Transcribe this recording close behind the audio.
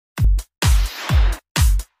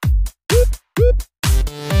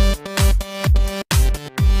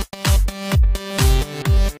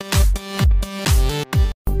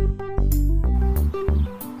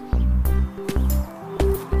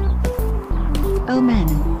Oh man.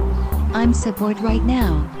 I'm so bored right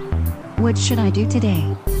now. What should I do today?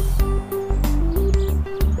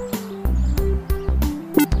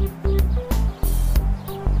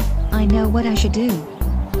 I know what I should do.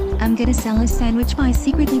 I'm gonna sell a sandwich by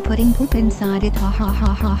secretly putting poop inside it, ha ha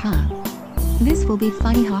ha ha ha. This will be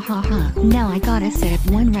funny, ha ha ha. Now I gotta set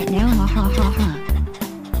up one right now, ha ha ha ha.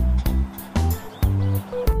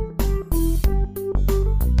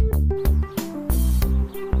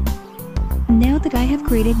 Now that I have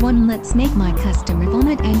created one, let's make my customer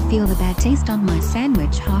vomit and feel the bad taste on my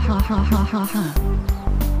sandwich, ha ha ha ha ha ha.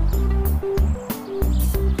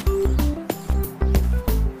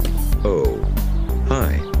 Oh.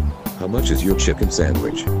 Hi. How much is your chicken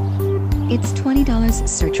sandwich? It's $20,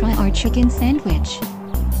 sir. Try our chicken sandwich.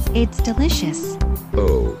 It's delicious.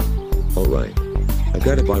 Oh. Alright. I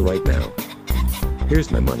gotta buy right now.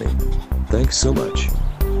 Here's my money. Thanks so much.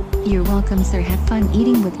 You're welcome, sir. Have fun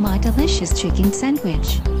eating with my delicious chicken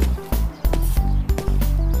sandwich.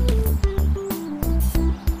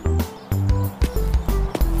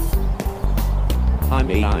 Hi,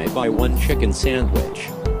 may I buy one chicken sandwich?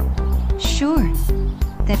 Sure.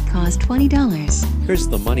 That cost $20. Here's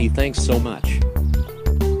the money, thanks so much.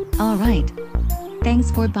 Alright.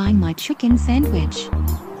 Thanks for buying my chicken sandwich.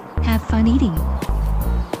 Have fun eating.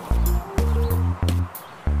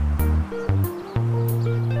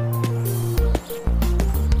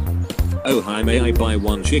 Oh hi, may I buy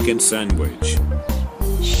one chicken sandwich?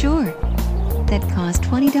 Sure. That cost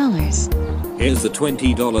 $20. Here's the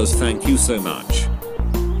 $20, thank you so much.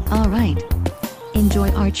 Alright. Enjoy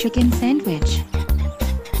our chicken sandwich.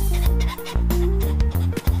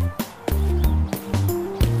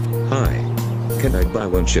 Hi. Can I buy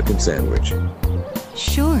one chicken sandwich?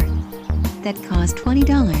 Sure. That cost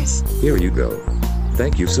 $20. Here you go.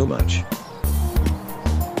 Thank you so much.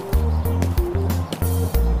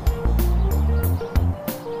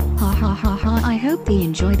 Ha ha ha ha. I hope they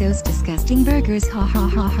enjoy those disgusting burgers, ha ha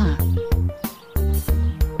ha ha.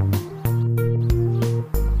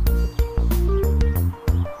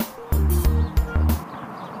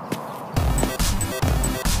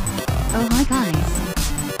 Oh hi guys.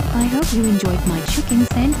 I hope you enjoyed my chicken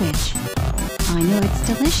sandwich. I know it's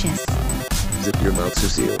delicious. Zip your mouth,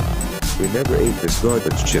 Cecile. We never ate this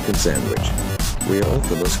garbage chicken sandwich. We are all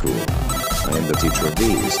from a school. I am the teacher of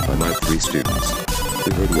these by my 3 students.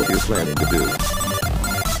 We heard what you're planning to do.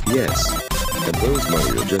 Yes. And those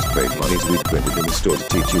money are just fake monies we printed in the store to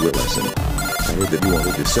teach you a lesson. I heard that you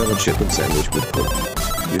wanted to sell a chicken sandwich with pork.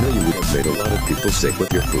 You know you would have made a lot of people sick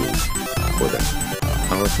with your food. For that,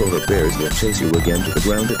 our polar bears will chase you again to the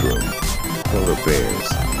grounded room. Polar bears.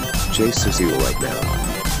 Chase Cecile right now.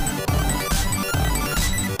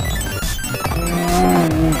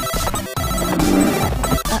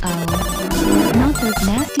 Uh-oh. Not those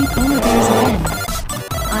nasty polar bears again.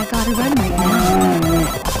 I gotta run right now.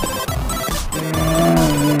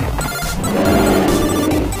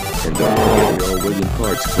 And don't forget your William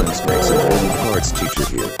Cards classmates and William Cards teacher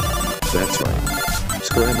here. That's right.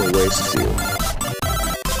 Scram away, Cecile.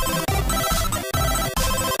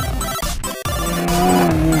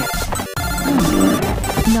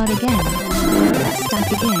 Not again. Stuck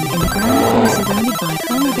again in the ground floor surrounded by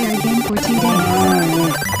polar bear again for 2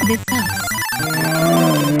 days. This